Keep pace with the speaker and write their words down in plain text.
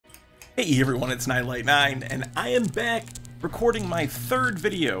Hey everyone, it's Janille, and I am back recording my third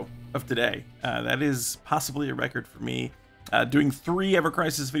video of today. That is possibly a record for me, doing 3 Ever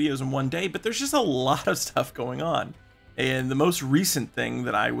Crisis videos in one day, but there's just a lot of stuff going on. And the most recent thing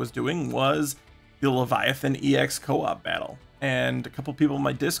that I was doing was the Leviathan EX co-op battle. And a couple people in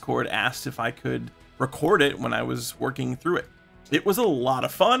my Discord asked if I could record it when I was working through it. It was a lot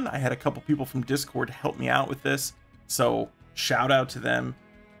of fun. I had a couple people from Discord help me out with this, so shout out to them.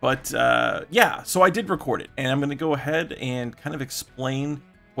 But yeah, so I did record it, and I'm going to go ahead and kind of explain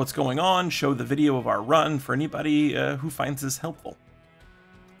what's going on, show the video of our run for anybody who finds this helpful.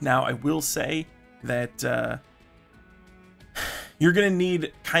 Now, I will say that you're going to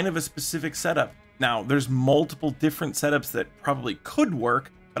need kind of a specific setup. Now, there's multiple different setups that probably could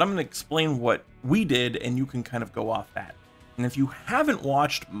work, but I'm going to explain what we did, and you can kind of go off that. And if you haven't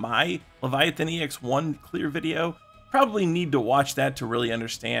watched my Leviathan EX1 clear video, probably need to watch that to really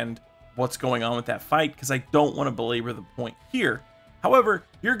understand what's going on with that fight, because I don't want to belabor the point here. However,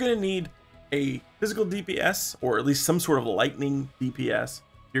 you're going to need a physical DPS, or at least some sort of lightning DPS.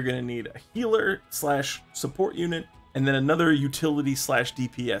 You're going to need a healer slash support unit, and then another utility slash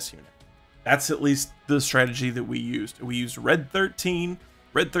DPS unit. That's at least the strategy that we used. We used Red 13.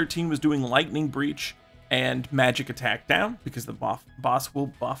 Red 13 was doing lightning breach and magic attack down, because the boss will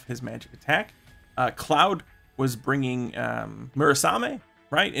buff his magic attack. Cloud was bringing Murasame,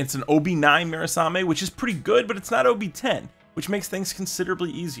 right? It's an OB9 Murasame, which is pretty good, but it's not OB10, which makes things considerably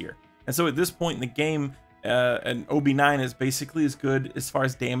easier. And so at this point in the game, an OB9 is basically as good as far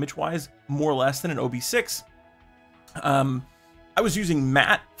as damage-wise, more or less, than an OB6. I was using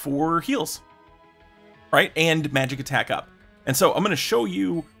Matt for heals, right? And magic attack up. And so I'm going to show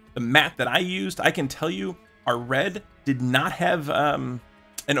you the Matt that I used. I can tell you our red did not have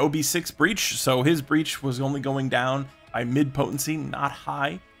an OB6 breach, so his breach was only going down by mid potency, not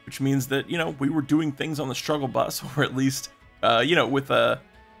high, which means that, you know, we were doing things on the struggle bus, or at least, you know, with a,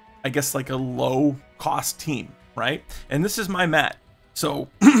 I guess, like a low cost team, right? And this is my Matt. So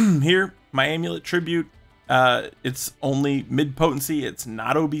here, my amulet tribute, it's only mid potency, it's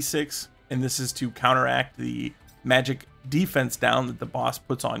not OB6, and this is to counteract the magic defense down that the boss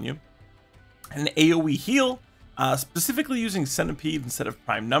puts on you. An AoE heal, specifically using Centipede instead of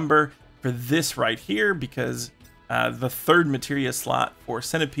Prime Number for this right here, because the third materia slot for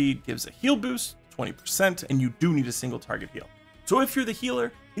Centipede gives a heal boost, 20%, and you do need a single target heal. So if you're the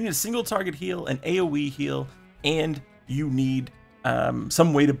healer, you need a single target heal, an AoE heal, and you need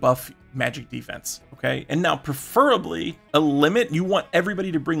some way to buff magic defense, okay? And now preferably a limit. You want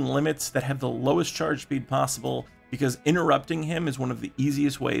everybody to bring limits that have the lowest charge speed possible, because interrupting him is one of the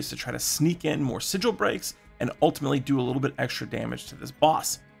easiest ways to try to sneak in more sigil breaks and ultimately do a little bit extra damage to this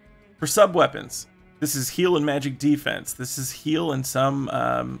boss. For sub weapons, this is heal and magic defense. This is heal and some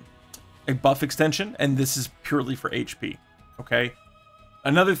a buff extension, and this is purely for HP, okay?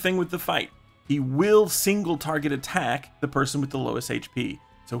 Another thing with the fight, he will single target attack the person with the lowest HP.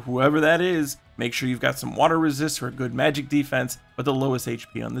 So whoever that is, make sure you've got some water resist for a good magic defense, but the lowest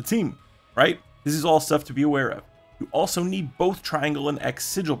HP on the team, right? This is all stuff to be aware of. You also need both triangle and X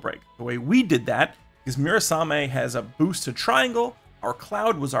sigil break. The way we did that, because Murasame has a boost to triangle, our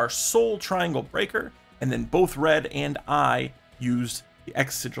Cloud was our sole triangle breaker, and then both Red and I used the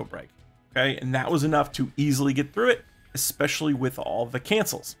X sigil break, okay? And that was enough to easily get through it, especially with all the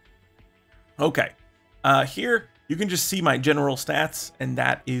cancels. Okay, here you can just see my general stats, and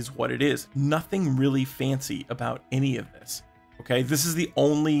that is what it is. Nothing really fancy about any of this, okay? This is the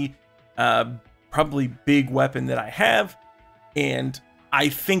only probably big weapon that I have, and I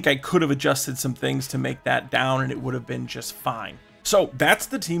think I could have adjusted some things to make that down, and it would have been just fine. So that's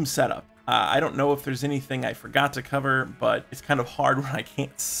the team setup. I don't know if there's anything I forgot to cover, but it's kind of hard when I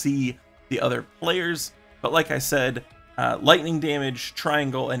can't see the other players. But like I said, lightning damage,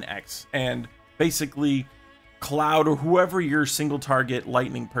 triangle, and X. And basically, Cloud, or whoever your single target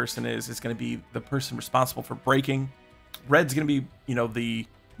lightning person is going to be the person responsible for breaking. Red's going to be, you know, the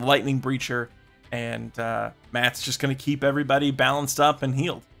lightning breacher. And Matt's just going to keep everybody balanced up and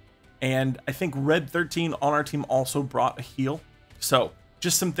healed. And I think Red 13 on our team also brought a heal. So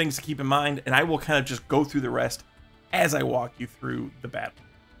just some things to keep in mind, and I will kind of just go through the rest as I walk you through the battle.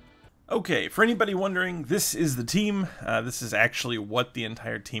 Okay, for anybody wondering, this is the team. This is actually what the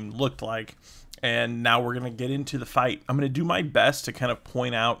entire team looked like. And now we're going to get into the fight. I'm going to do my best to kind of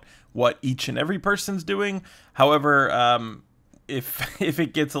point out what each and every person's doing. However, if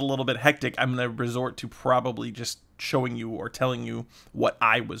it gets a little bit hectic, I'm going to resort to probably just showing you or telling you what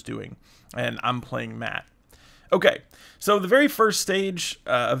I was doing. And I'm playing Matt. Okay, so the very first stage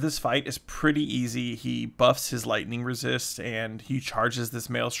of this fight is pretty easy. He buffs his lightning resist and he charges this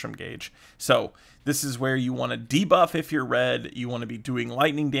Maelstrom gauge. So this is where you want to debuff if you're red, you want to be doing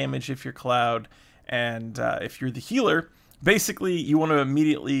lightning damage if you're cloud, and if you're the healer, basically you want to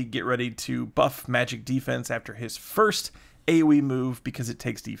immediately get ready to buff magic defense after his first AoE move because it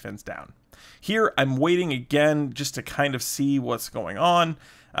takes defense down. Here I'm waiting again just to kind of see what's going on.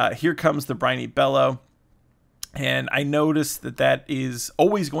 Here comes the Briny Bellow. And I noticed that that is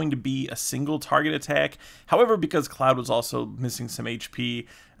always going to be a single target attack. However, because Cloud was also missing some HP,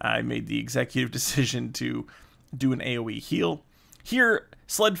 I made the executive decision to do an AoE heal. Here,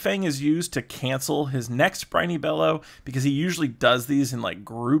 Sledfang is used to cancel his next Briny Bellow because he usually does these in like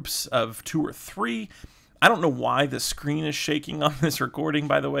groups of 2 or 3. I don't know why the screen is shaking on this recording,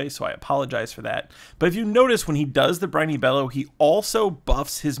 by the way, so I apologize for that. But if you notice, when he does the Briny Bellow, he also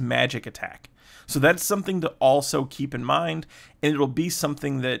buffs his magic attack. So that's something to also keep in mind, and it'll be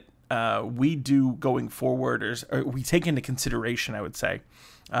something that we do going forward, or we take into consideration, I would say.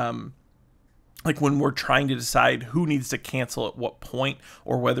 Like when we're trying to decide who needs to cancel at what point,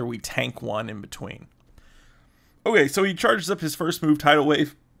 or whether we tank one in between. Okay, so he charges up his first move, Tidal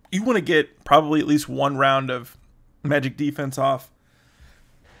Wave. You want to get probably at least 1 round of magic defense off.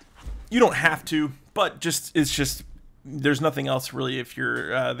 You don't have to, but it's just there's nothing else really if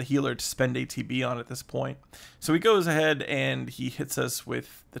you're the healer to spend ATB on at this point. So he goes ahead and he hits us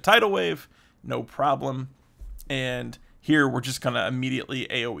with the Tidal Wave, no problem. And here we're just going to immediately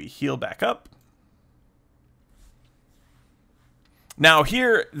AoE heal back up. Now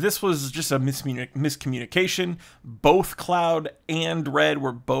here, this was just a miscommunication. Both Cloud and Red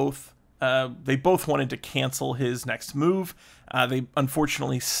were they both wanted to cancel his next move. They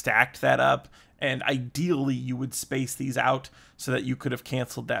unfortunately stacked that up. And ideally, you would space these out so that you could have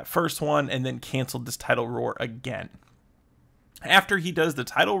canceled that first one and then canceled this Tidal Roar again. After he does the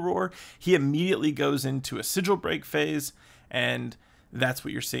Tidal Roar, he immediately goes into a Sigil Break phase, and that's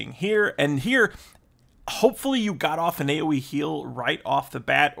what you're seeing here. And here, hopefully you got off an AoE heal right off the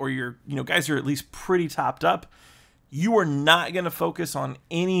bat, or guys are at least pretty topped up. You are not going to focus on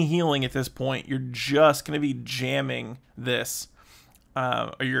any healing at this point. You're just going to be jamming this.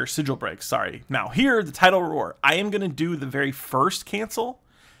 Or your Sigil Break, sorry. Now here, the Tidal Roar. I am going to do the very first cancel,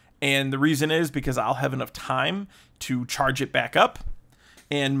 and the reason is because I'll have enough time to charge it back up,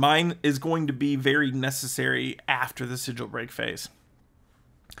 and mine is going to be very necessary after the Sigil Break phase.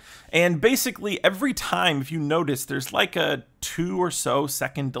 And basically every time, if you notice, there's like a 2 or so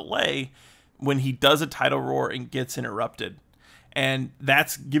second delay when he does a Tidal Roar and gets interrupted. And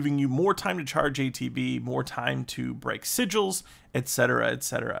that's giving you more time to charge ATB, more time to break sigils, etc.,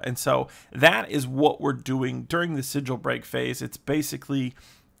 etc. And so that is what we're doing during the Sigil Break phase. It's basically,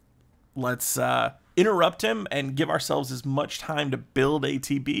 let's interrupt him and give ourselves as much time to build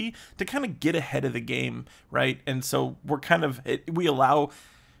ATB to kind of get ahead of the game, right? And so we're kind of, we allow...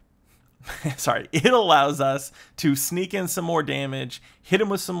 sorry, it allows us to sneak in some more damage, hit him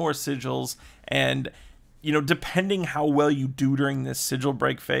with some more sigils, and depending how well you do during this Sigil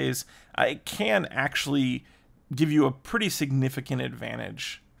Break phase, it can actually give you a pretty significant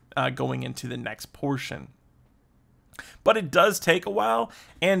advantage going into the next portion. But it does take a while,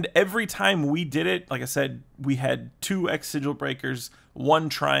 and every time we did it, like I said, we had 2 X Sigil Breakers, 1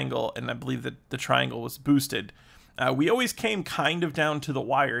 triangle, and I believe that the triangle was boosted. We always came kind of down to the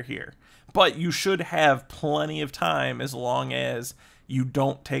wire here, but you should have plenty of time as long as you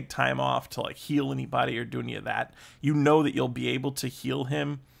don't take time off to like heal anybody or do any of that. You know that you'll be able to heal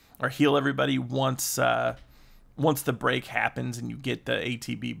him or heal everybody once the break happens and you get the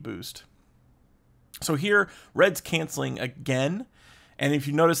ATB boost. So here, Red's canceling again. And if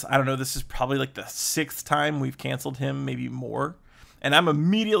you notice, I don't know, this is probably like the 6th time we've canceled him, maybe more. And I'm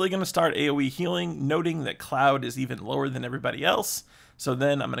immediately going to start AoE healing, noting that Cloud is even lower than everybody else. So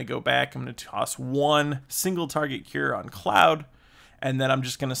then I'm going to go back, I'm going to toss 1 single target cure on Cloud, and then I'm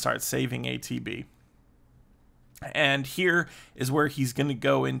just going to start saving ATB. And here is where he's going to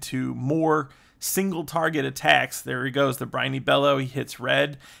go into more single target attacks. There he goes, the Briny Bellow, he hits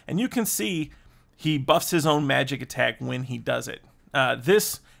Red, and you can see he buffs his own magic attack when he does it.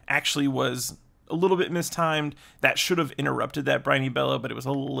 This actually was a little bit mistimed. That should have interrupted that Briny Bellow, but it was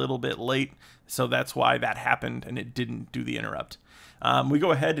a little bit late, so that's why that happened, and it didn't do the interrupt. We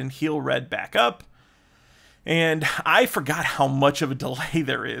go ahead and heal Red back up, and I forgot how much of a delay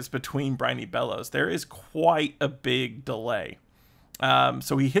there is between Briny Bellows. There is quite a big delay.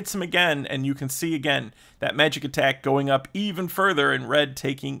 So he hits him again, and you can see again that magic attack going up even further and Red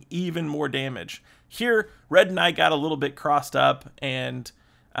taking even more damage. Here, Red and I got a little bit crossed up, and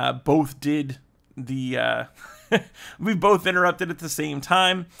both did the We both interrupted at the same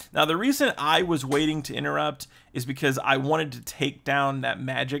time. Now, the reason I was waiting to interrupt is because I wanted to take down that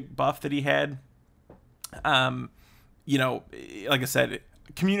magic buff that he had. You know, like I said,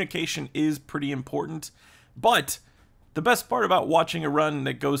 communication is pretty important, but the best part about watching a run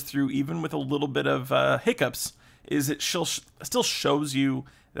that goes through even with a little bit of hiccups is it still shows you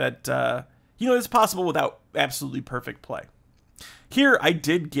that, you know, it's possible without absolutely perfect play. Here, I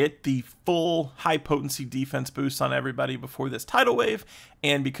did get the full high potency defense boost on everybody before this tidal wave,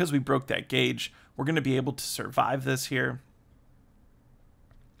 and because we broke that gauge, we're going to be able to survive this here.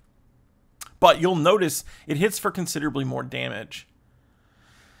 But you'll notice it hits for considerably more damage.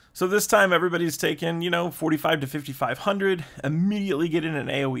 So this time everybody's taking, you know, 45 to 5,500, immediately getting an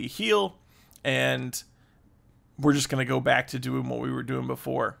AoE heal, and we're just going to go back to doing what we were doing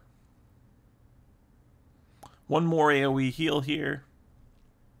before. One more AoE heal here.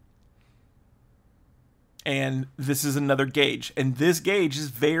 And this is another gauge. And this gauge is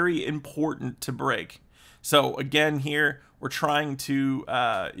very important to break. So again here, we're trying to,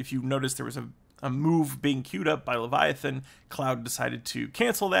 if you notice there was a move being queued up by Leviathan, Cloud decided to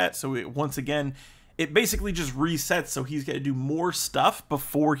cancel that. So once again, it basically just resets. So he's got to do more stuff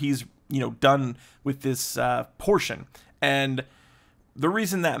before he's, you know, done with this portion. And the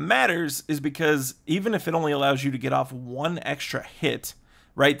reason that matters is because even if it only allows you to get off one extra hit,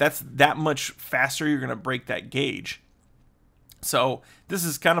 right, that's that much faster you're going to break that gauge. So this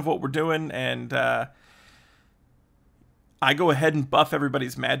is kind of what we're doing, and I go ahead and buff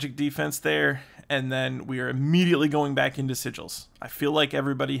everybody's magic defense there, and then we are immediately going back into sigils. I feel like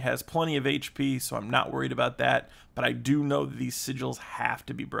everybody has plenty of HP, so I'm not worried about that, but I do know that these sigils have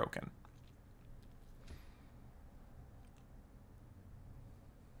to be broken.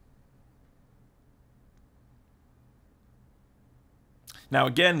 Now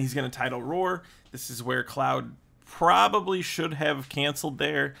again, he's going to Tidal Roar. This is where Cloud probably should have canceled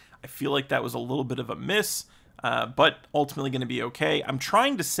there. I feel like that was a little bit of a miss, but ultimately going to be okay. I'm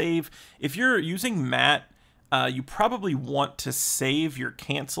trying to save. If you're using Matt, you probably want to save your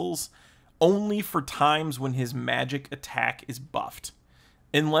cancels only for times when his magic attack is buffed,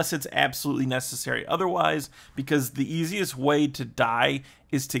 unless it's absolutely necessary. Otherwise, because the easiest way to die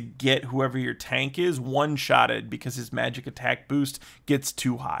is to get whoever your tank is one-shotted because his magic attack boost gets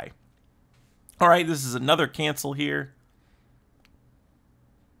too high. All right, this is another cancel here.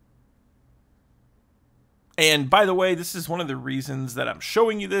 And by the way, this is one of the reasons that I'm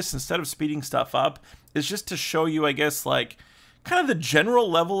showing you this instead of speeding stuff up, is just to show you, I guess, like, kind of the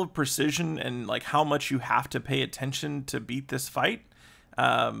general level of precision and like how much you have to pay attention to beat this fight.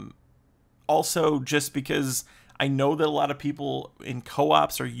 Also, just because I know that a lot of people in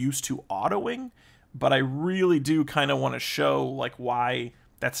co-ops are used to autoing, but I really do kind of want to show like why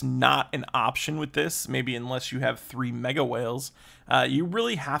that's not an option with this, maybe unless you have 3 mega whales. You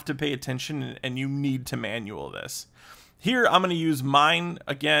really have to pay attention, and you need to manual this. Here, I'm going to use mine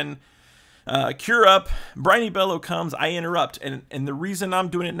again. Cure up, Briny Bellow comes, I interrupt, and the reason I'm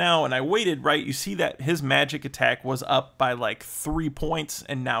doing it now, and I waited, right, you see that his magic attack was up by like 3 points,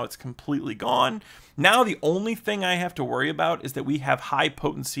 and now it's completely gone. Now the only thing I have to worry about is that we have high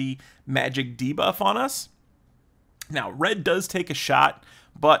potency magic debuff on us. Now, red does take a shot,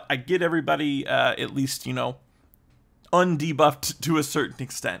 but I get everybody at least, you know, undebuffed to a certain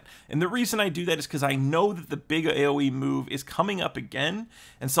extent. And the reason I do that is because I know that the big AoE move is coming up again,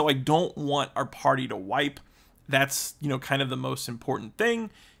 and so I don't want our party to wipe. That's, you know, kind of the most important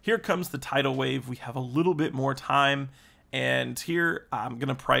thing. Here comes the tidal wave. We have a little bit more time, and here I'm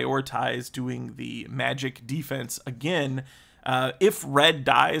going to prioritize doing the magic defense again. If red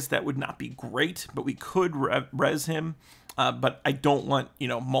dies, that would not be great, but we could res him, but I don't want, you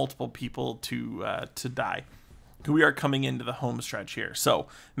know, multiple people to die. We are coming into the home stretch here. So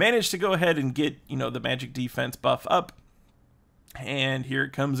managed to go ahead and get, you know, the magic defense buff up. And here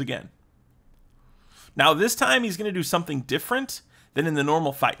it comes again. Now this time he's going to do something different than in the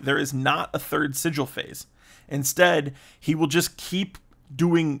normal fight. There is not a third sigil phase. Instead, he will just keep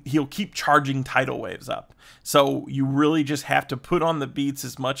he'll keep charging tidal waves up. So you really just have to put on the beats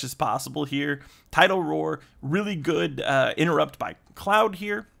as much as possible here. Tidal Roar, really good interrupt by Cloud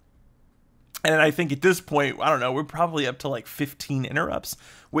here. And I think at this point, I don't know, we're probably up to like 15 interrupts,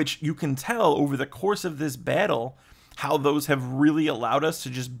 which you can tell over the course of this battle how those have really allowed us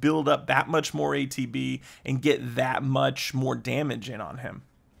to just build up that much more ATB and get that much more damage in on him.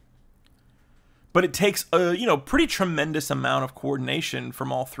 But it takes a, you know, pretty tremendous amount of coordination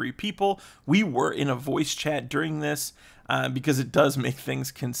from all 3 people. We were in a voice chat during this because it does make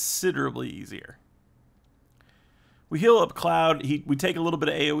things considerably easier. We heal up Cloud. We take a little bit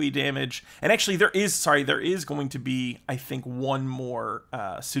of AoE damage. And actually, there is going to be, I think, one more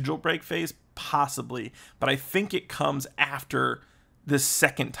Sigil Break phase, possibly. But I think it comes after the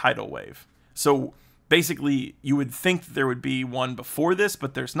second tidal wave. So basically, you would think that there would be one before this,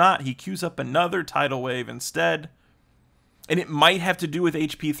 but there's not. He queues up another tidal wave instead. And it might have to do with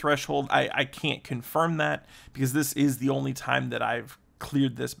HP threshold. I can't confirm that because this is the only time that I've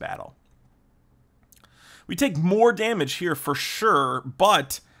cleared this battle. We take more damage here for sure,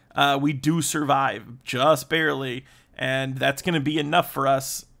 but we do survive just barely, and that's going to be enough for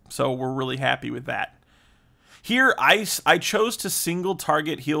us, so we're really happy with that. Here, I chose to single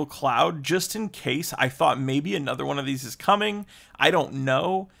target heal Cloud just in case. I thought maybe another one of these is coming. I don't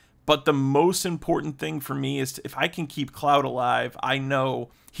know. But the most important thing for me is if I can keep Cloud alive, I know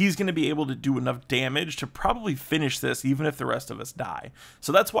he's going to be able to do enough damage to probably finish this even if the rest of us die.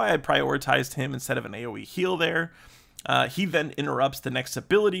 So that's why I prioritized him instead of an AoE heal there. He then interrupts the next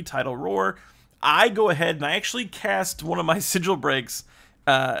ability, Tidal Roar. I go ahead and I actually cast one of my Sigil Breaks,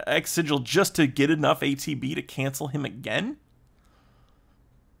 X Sigil, just to get enough ATB to cancel him again.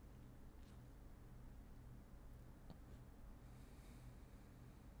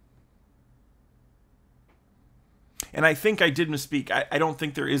 And I think I did misspeak. I don't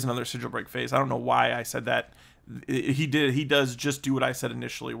think there is another Sigil Break phase. I don't know why I said that. He does just do what I said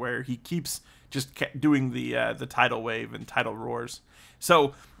initially, where he keeps just doing the tidal wave and tidal roars.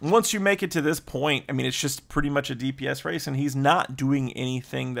 So once you make it to this point, I mean, it's just pretty much a DPS race, and he's not doing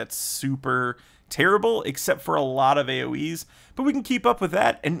anything that's super terrible, except for a lot of AoEs. But we can keep up with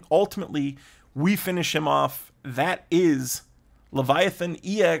that, and ultimately, we finish him off. That is Leviathan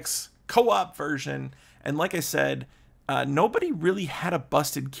EX co-op version. And like I said, nobody really had a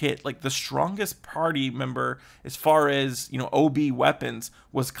busted kit. Like, the strongest party member as far as, you know, OB weapons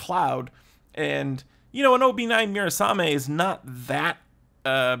was Cloud. And, you know, an OB9 Mirasame is not that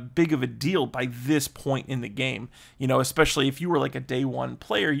big of a deal by this point in the game. You know, especially if you were like a day one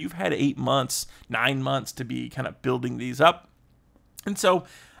player, you've had 8 months, 9 months to be kind of building these up. And so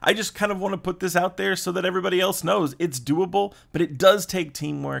I just kind of want to put this out there so that everybody else knows it's doable, but it does take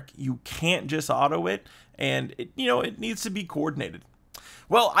teamwork. You can't just auto it, and it, you know, it needs to be coordinated.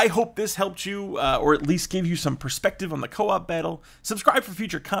 Well, I hope this helped you, or at least gave you some perspective on the co-op battle. Subscribe for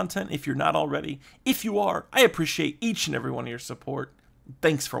future content if you're not already. If you are, I appreciate each and every one of your support.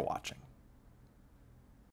 Thanks for watching.